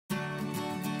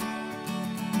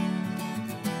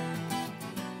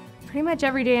Pretty much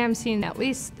every day I'm seeing at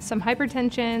least some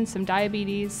hypertension, some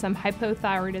diabetes, some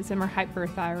hypothyroidism or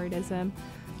hyperthyroidism,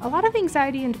 a lot of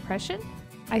anxiety and depression.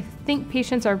 I think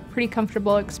patients are pretty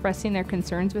comfortable expressing their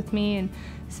concerns with me and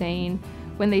saying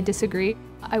when they disagree.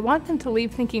 I want them to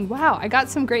leave thinking, wow, I got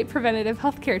some great preventative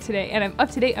health care today and I'm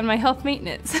up to date on my health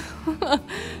maintenance.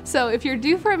 So if you're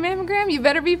due for a mammogram, you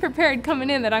better be prepared coming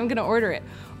in that I'm gonna order it.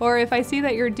 Or if I see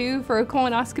that you're due for a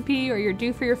colonoscopy or you're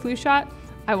due for your flu shot,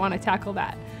 I wanna tackle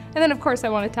that. And then of course I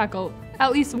wanna tackle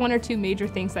at least one or two major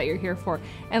things that you're here for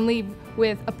and leave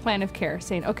with a plan of care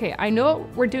saying, okay, I know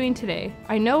what we're doing today.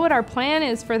 I know what our plan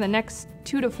is for the next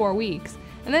 2 to 4 weeks.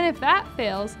 And then if that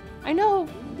fails, I know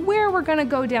where we're gonna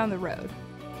go down the road.